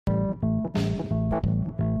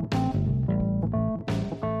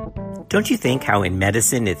Don't you think how in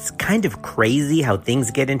medicine it's kind of crazy how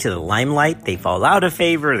things get into the limelight? They fall out of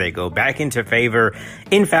favor, they go back into favor,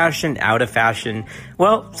 in fashion, out of fashion.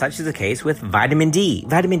 Well, such is the case with vitamin D.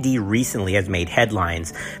 Vitamin D recently has made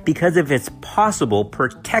headlines because of its possible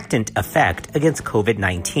protectant effect against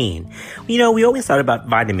COVID-19. You know, we always thought about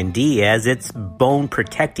vitamin D as its bone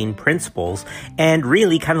protecting principles and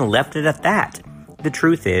really kind of left it at that. The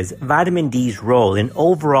truth is, vitamin D's role in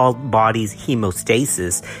overall body's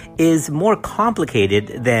hemostasis is more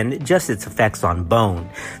complicated than just its effects on bone.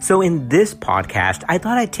 So in this podcast, I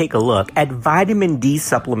thought I'd take a look at vitamin D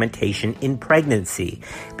supplementation in pregnancy,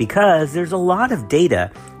 because there's a lot of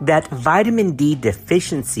data that vitamin D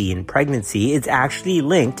deficiency in pregnancy is actually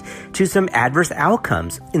linked to some adverse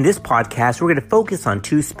outcomes. In this podcast, we're going to focus on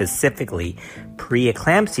two specifically: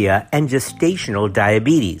 preeclampsia and gestational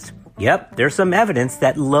diabetes. Yep, there's some evidence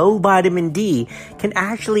that low vitamin D can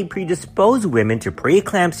actually predispose women to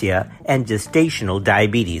preeclampsia and gestational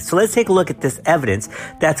diabetes. So let's take a look at this evidence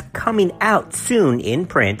that's coming out soon in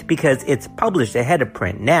print, because it's published ahead of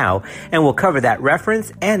print now, and we'll cover that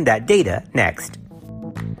reference and that data next.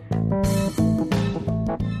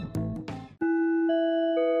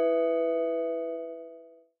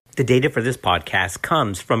 The data for this podcast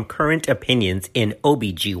comes from Current Opinions in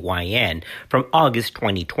OBGYN from August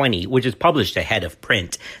 2020, which is published ahead of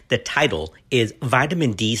print. The title is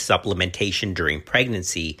Vitamin D Supplementation During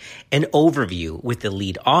Pregnancy, an overview, with the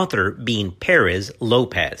lead author being Perez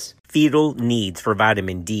Lopez. Fetal needs for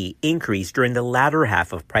vitamin D increase during the latter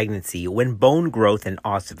half of pregnancy, when bone growth and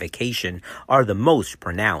ossification are the most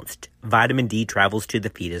pronounced. Vitamin D travels to the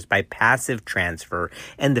fetus by passive transfer,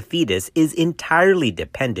 and the fetus is entirely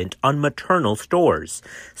dependent on maternal stores.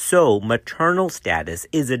 So, maternal status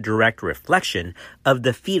is a direct reflection of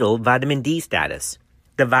the fetal vitamin D status.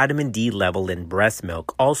 The vitamin D level in breast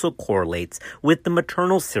milk also correlates with the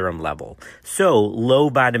maternal serum level. So, low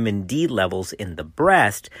vitamin D levels in the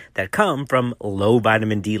breast that come from low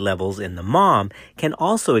vitamin D levels in the mom can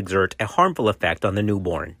also exert a harmful effect on the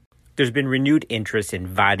newborn. There's been renewed interest in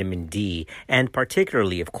vitamin D, and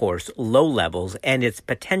particularly, of course, low levels and its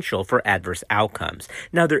potential for adverse outcomes.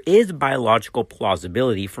 Now, there is biological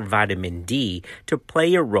plausibility for vitamin D to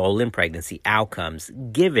play a role in pregnancy outcomes,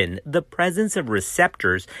 given the presence of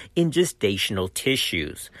receptors in gestational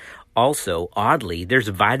tissues. Also, oddly, there's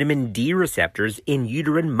vitamin D receptors in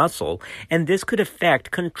uterine muscle, and this could affect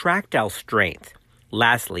contractile strength.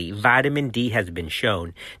 Lastly, vitamin D has been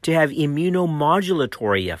shown to have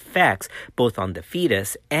immunomodulatory effects both on the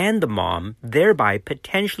fetus and the mom, thereby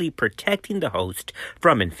potentially protecting the host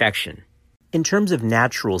from infection. In terms of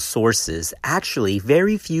natural sources, actually,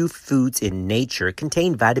 very few foods in nature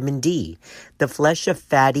contain vitamin D. The flesh of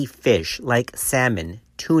fatty fish like salmon,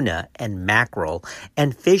 tuna, and mackerel,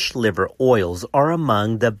 and fish liver oils are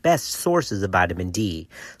among the best sources of vitamin D.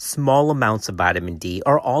 Small amounts of vitamin D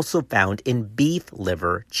are also found in beef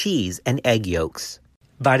liver, cheese, and egg yolks.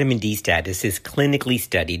 Vitamin D status is clinically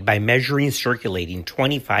studied by measuring circulating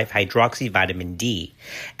 25-hydroxyvitamin D.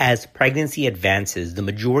 As pregnancy advances, the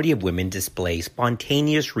majority of women display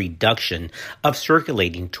spontaneous reduction of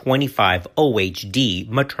circulating 25-OHD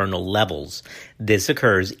maternal levels. This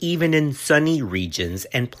occurs even in sunny regions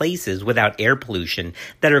and places without air pollution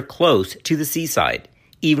that are close to the seaside.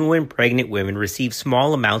 Even when pregnant women receive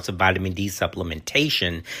small amounts of vitamin D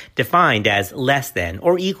supplementation, defined as less than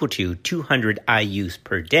or equal to 200 IUs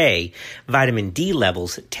per day, vitamin D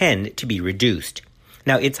levels tend to be reduced.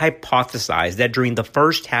 Now, it's hypothesized that during the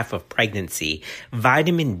first half of pregnancy,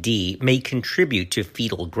 vitamin D may contribute to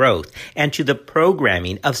fetal growth and to the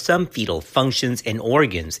programming of some fetal functions and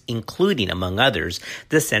organs, including, among others,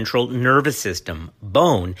 the central nervous system,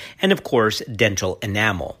 bone, and, of course, dental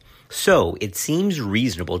enamel. So, it seems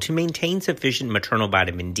reasonable to maintain sufficient maternal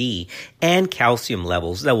vitamin D and calcium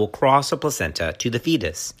levels that will cross the placenta to the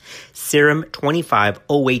fetus. Serum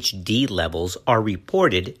 25-OHD levels are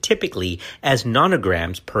reported typically as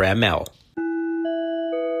nanograms per ml.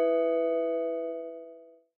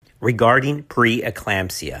 Regarding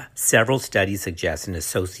preeclampsia, several studies suggest an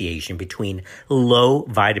association between low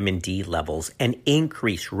vitamin D levels and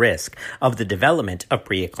increased risk of the development of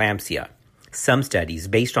preeclampsia. Some studies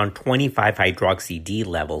based on 25-hydroxy-D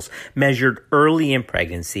levels measured early in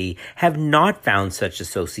pregnancy have not found such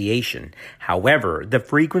association. However, the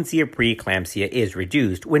frequency of preeclampsia is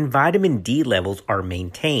reduced when vitamin D levels are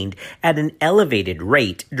maintained at an elevated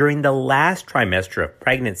rate during the last trimester of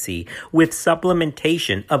pregnancy, with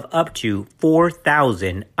supplementation of up to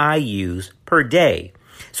 4,000 IUs per day.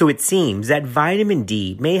 So it seems that vitamin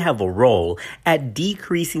D may have a role at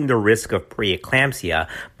decreasing the risk of preeclampsia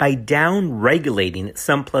by down-regulating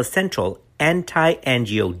some placental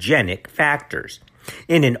anti-angiogenic factors.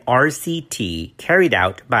 In an RCT carried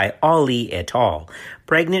out by Ali et al.,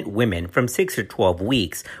 pregnant women from 6 to 12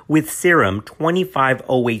 weeks with serum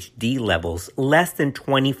 25-OHD levels less than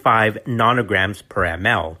 25 nanograms per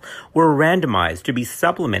ml were randomized to be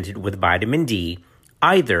supplemented with vitamin D,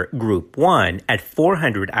 either Group 1 at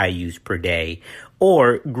 400 IUs per day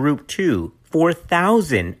or Group 2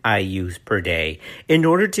 4,000 IUs per day in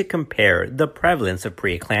order to compare the prevalence of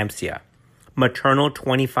preeclampsia. Maternal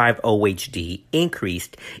 25-OHD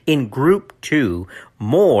increased in Group 2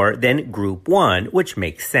 more than Group 1, which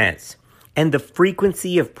makes sense. And the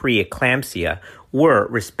frequency of preeclampsia were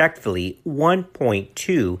respectively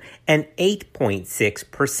 1.2 and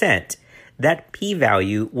 8.6%. That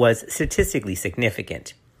p-value was statistically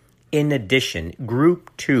significant. In addition,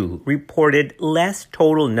 Group 2 reported less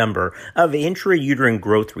total number of intrauterine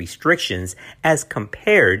growth restrictions as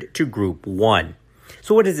compared to Group 1.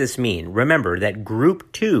 So what does this mean? Remember that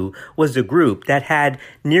Group 2 was the group that had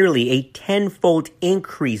nearly a 10-fold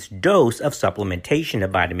increased dose of supplementation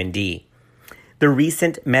of vitamin D. The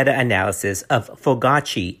recent meta-analysis of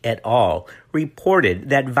Fogacci et al. Reported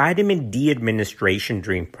that vitamin D administration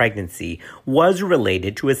during pregnancy was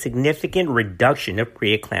related to a significant reduction of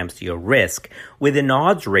preeclampsia risk with an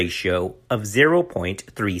odds ratio of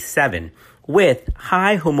 0.37, with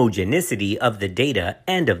high homogeneity of the data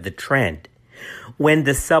and of the trend. When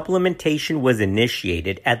the supplementation was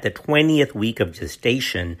initiated at the 20th week of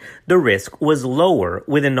gestation, the risk was lower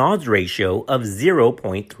with an odds ratio of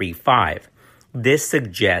 0.35. This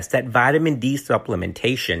suggests that vitamin D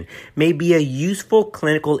supplementation may be a useful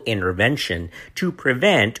clinical intervention to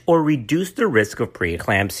prevent or reduce the risk of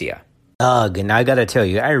preeclampsia. And I gotta tell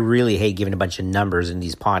you, I really hate giving a bunch of numbers in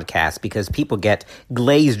these podcasts because people get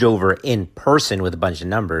glazed over in person with a bunch of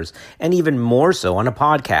numbers, and even more so on a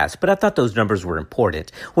podcast. But I thought those numbers were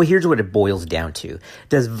important. Well, here's what it boils down to.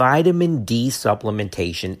 Does vitamin D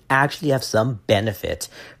supplementation actually have some benefit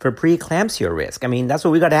for preeclampsia risk? I mean, that's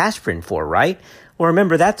what we got aspirin for, right? Well,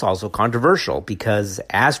 remember, that's also controversial because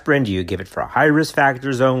aspirin, do you give it for high-risk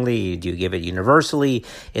factors only? Do you give it universally?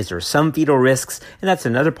 Is there some fetal risks? And that's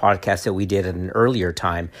another podcast that we did at an earlier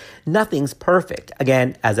time. Nothing's perfect.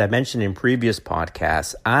 Again, as I mentioned in previous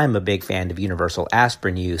podcasts, I'm a big fan of universal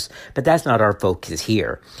aspirin use, but that's not our focus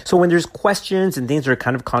here. So when there's questions and things that are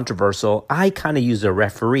kind of controversial, I kind of use a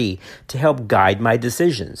referee to help guide my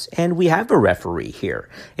decisions. And we have a referee here.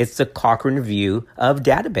 It's the Cochrane Review of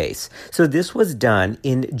Database. So this was done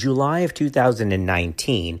in July of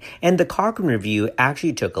 2019, and the Cochrane Review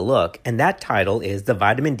actually took a look, and that title is The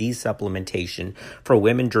Vitamin D Supplementation for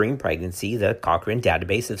Women During Pregnancy, the Cochrane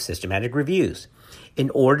Database of Systematic Reviews. In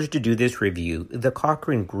order to do this review, the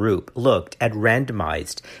Cochrane Group looked at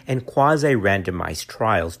randomized and quasi-randomized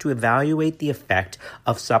trials to evaluate the effect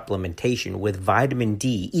of supplementation with vitamin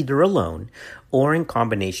D either alone or in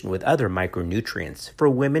combination with other micronutrients for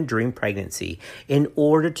women during pregnancy in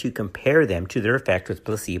order to compare them to their effect with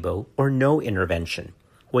placebo or no intervention.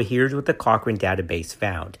 Well, here's what the Cochrane database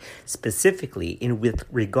found, specifically with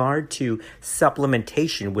regard to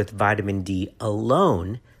supplementation with vitamin D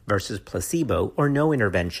alone versus placebo or no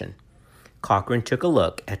intervention. Cochrane took a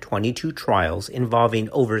look at 22 trials involving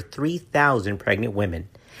over 3,000 pregnant women.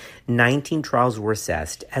 19 trials were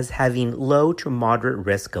assessed as having low to moderate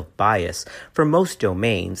risk of bias for most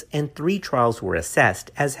domains, and 3 trials were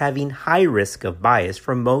assessed as having high risk of bias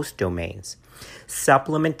for most domains.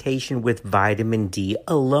 Supplementation with vitamin D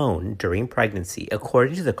alone during pregnancy,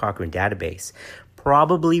 according to the Cochrane database,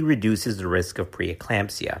 probably reduces the risk of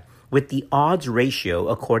preeclampsia, with the odds ratio,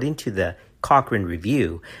 according to the Cochrane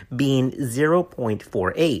Review, being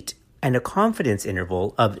 0.48 and a confidence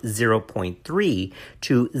interval of 0.3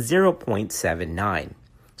 to 0.79.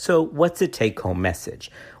 So what's the take-home message?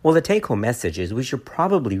 Well, the take-home message is we should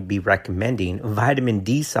probably be recommending vitamin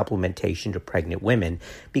D supplementation to pregnant women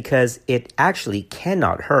because it actually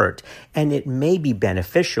cannot hurt and it may be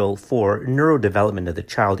beneficial for neurodevelopment of the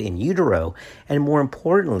child in utero. And more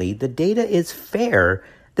importantly, the data is fair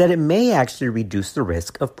that it may actually reduce the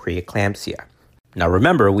risk of preeclampsia. Now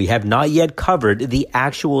remember, we have not yet covered the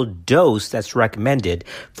actual dose that's recommended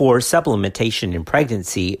for supplementation in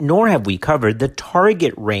pregnancy, nor have we covered the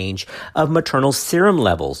target range of maternal serum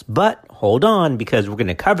levels. But hold on, because we're going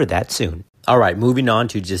to cover that soon. All right, moving on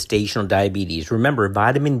to gestational diabetes. Remember,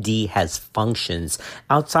 vitamin D has functions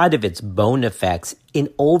outside of its bone effects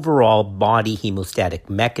in overall body hemostatic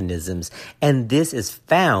mechanisms, and this is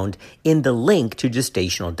found in the link to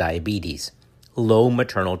gestational diabetes. Low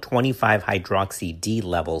maternal 25-hydroxy-D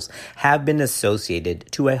levels have been associated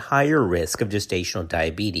to a higher risk of gestational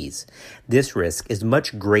diabetes. This risk is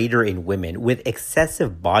much greater in women with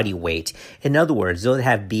excessive body weight. In other words, those that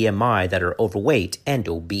have BMI that are overweight and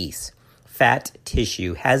obese. Fat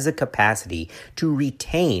tissue has the capacity to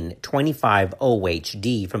retain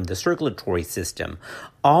 25-OHD from the circulatory system,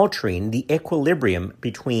 altering the equilibrium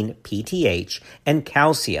between PTH and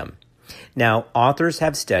calcium. Now, authors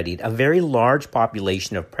have studied a very large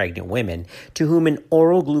population of pregnant women to whom an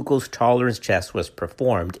oral glucose tolerance test was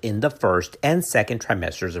performed in the first and second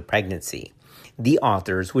trimesters of pregnancy. The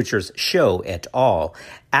authors, which is Shou et al.,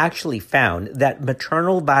 actually found that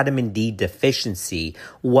maternal vitamin D deficiency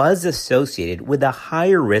was associated with a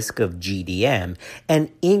higher risk of GDM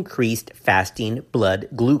and increased fasting blood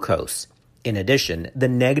glucose. In addition, the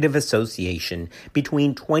negative association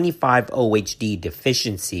between 25-OHD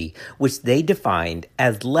deficiency, which they defined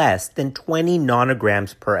as less than 20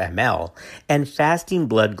 nanograms per ml, and fasting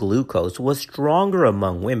blood glucose was stronger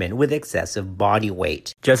among women with excessive body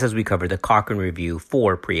weight. Just as we covered the Cochrane Review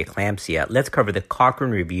for preeclampsia, let's cover the Cochrane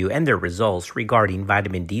Review and their results regarding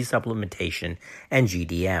vitamin D supplementation and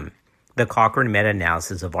GDM. The Cochrane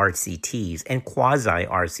meta-analysis of RCTs and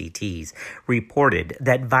quasi-RCTs reported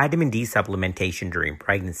that vitamin D supplementation during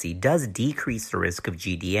pregnancy does decrease the risk of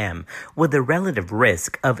GDM with a relative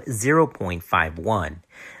risk of 0.51.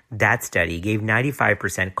 That study gave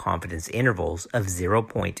 95% confidence intervals of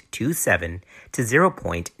 0.27 to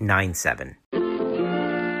 0.97.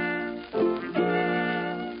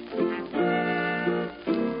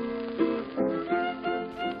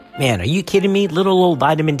 Man, are you kidding me? Little old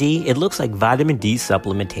vitamin D? It looks like vitamin D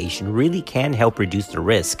supplementation really can help reduce the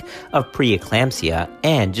risk of preeclampsia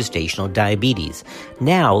and gestational diabetes.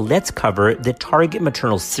 Now, let's cover the target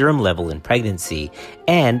maternal serum level in pregnancy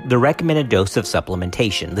and the recommended dose of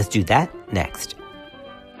supplementation. Let's do that next.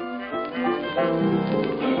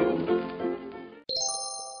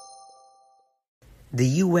 The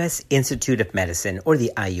U.S. Institute of Medicine, or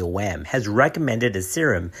the IOM, has recommended a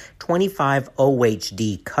serum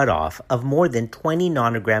 25-OHD cutoff of more than 20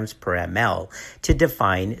 nanograms per ml to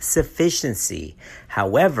define sufficiency.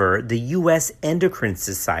 However, the U.S. Endocrine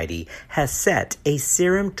Society has set a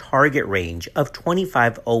serum target range of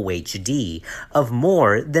 25-OHD of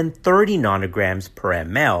more than 30 nanograms per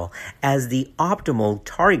ml as the optimal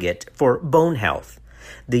target for bone health.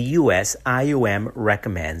 The U.S. IOM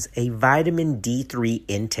recommends a vitamin D3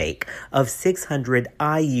 intake of 600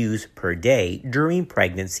 IUs per day during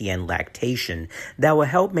pregnancy and lactation that will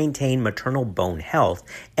help maintain maternal bone health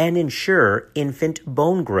and ensure infant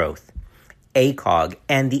bone growth. ACOG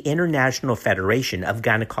and the International Federation of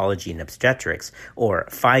Gynecology and Obstetrics, or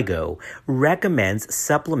FIGO, recommends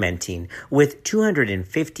supplementing with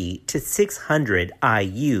 250 to 600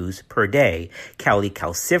 IUs per day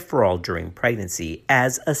cholecalciferol during pregnancy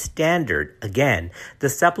as a standard. Again, the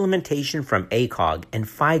supplementation from ACOG and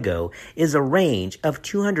FIGO is a range of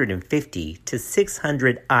 250 to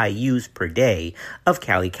 600 IUs per day of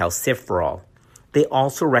cholecalciferol. They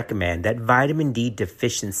also recommend that vitamin D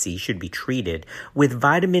deficiency should be treated with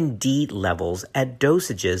vitamin D levels at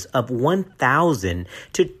dosages of 1,000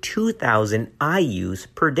 to 2,000 IUs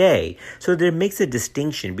per day. So there makes a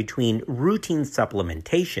distinction between routine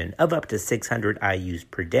supplementation of up to 600 IUs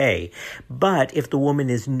per day. But if the woman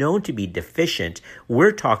is known to be deficient,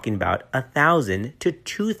 we're talking about 1,000 to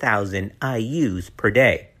 2,000 IUs per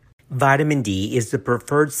day. Vitamin D is the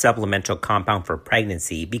preferred supplemental compound for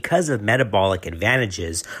pregnancy because of metabolic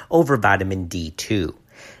advantages over vitamin D2.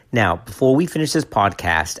 Now, before we finish this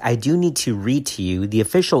podcast, I do need to read to you the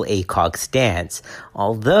official ACOG stance,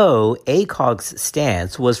 although ACOG's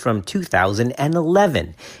stance was from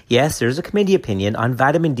 2011. Yes, there's a committee opinion on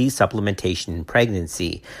vitamin D supplementation in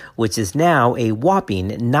pregnancy, which is now a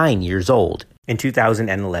whopping 9 years old. In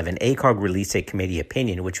 2011, ACOG released a committee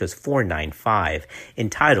opinion, which was 495,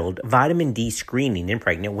 entitled Vitamin D Screening in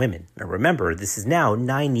Pregnant Women. Now remember, this is now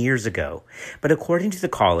 9 years ago. But according to the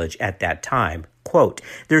college at that time, quote,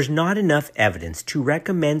 there's not enough evidence to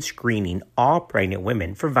recommend screening all pregnant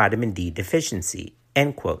women for vitamin D deficiency,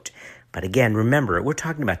 end quote. But again, remember, we're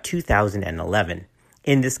talking about 2011.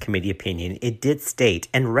 In this committee opinion, it did state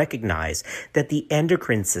and recognize that the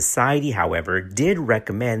Endocrine Society, however, did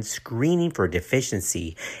recommend screening for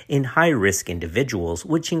deficiency in high-risk individuals,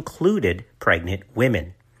 which included pregnant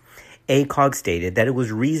women. ACOG stated that it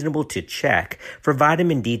was reasonable to check for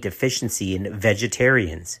vitamin D deficiency in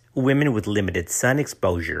vegetarians, women with limited sun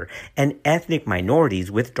exposure, and ethnic minorities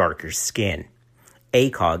with darker skin.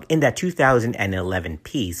 ACOG, in that 2011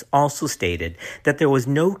 piece, also stated that there was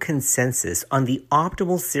no consensus on the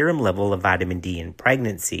optimal serum level of vitamin D in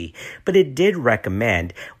pregnancy, but it did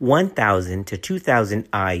recommend 1,000 to 2,000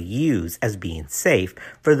 IUs as being safe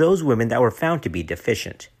for those women that were found to be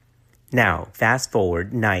deficient. Now, fast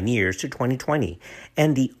forward 9 years to 2020,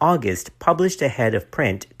 and the August published ahead of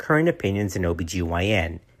print Current Opinions in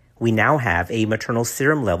OBGYN. We now have a maternal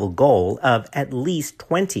serum level goal of at least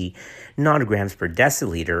 20 nanograms per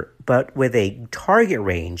deciliter, but with a target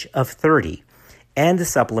range of 30, and the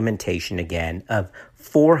supplementation again of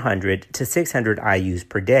 400 to 600 IUs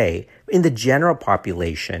per day in the general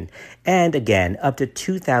population, and again up to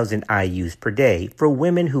 2,000 IUs per day for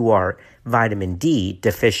women who are vitamin D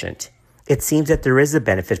deficient. It seems that there is a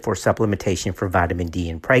benefit for supplementation for vitamin D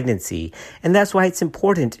in pregnancy, and that's why it's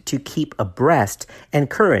important to keep abreast and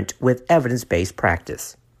current with evidence-based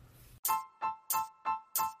practice.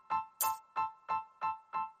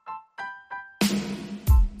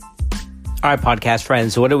 All right, podcast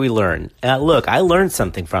friends, what did we learn? Look, I learned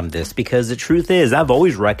something from this because the truth is I've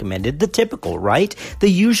always recommended the typical, right? The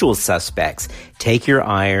usual suspects. Take your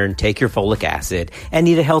iron, take your folic acid, and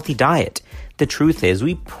eat a healthy diet. The truth is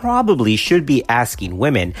we probably should be asking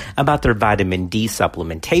women about their vitamin D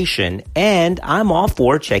supplementation, and I'm all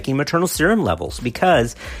for checking maternal serum levels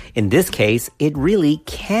because in this case, it really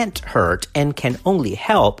can't hurt and can only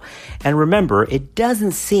help. And remember, it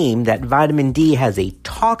doesn't seem that vitamin D has a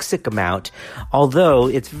toxic amount, although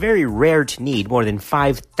it's very rare to need more than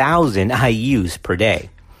 5,000 IUs per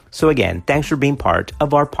day. So again, thanks for being part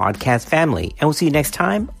of our podcast family, and we'll see you next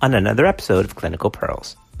time on another episode of Clinical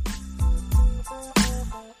Pearls.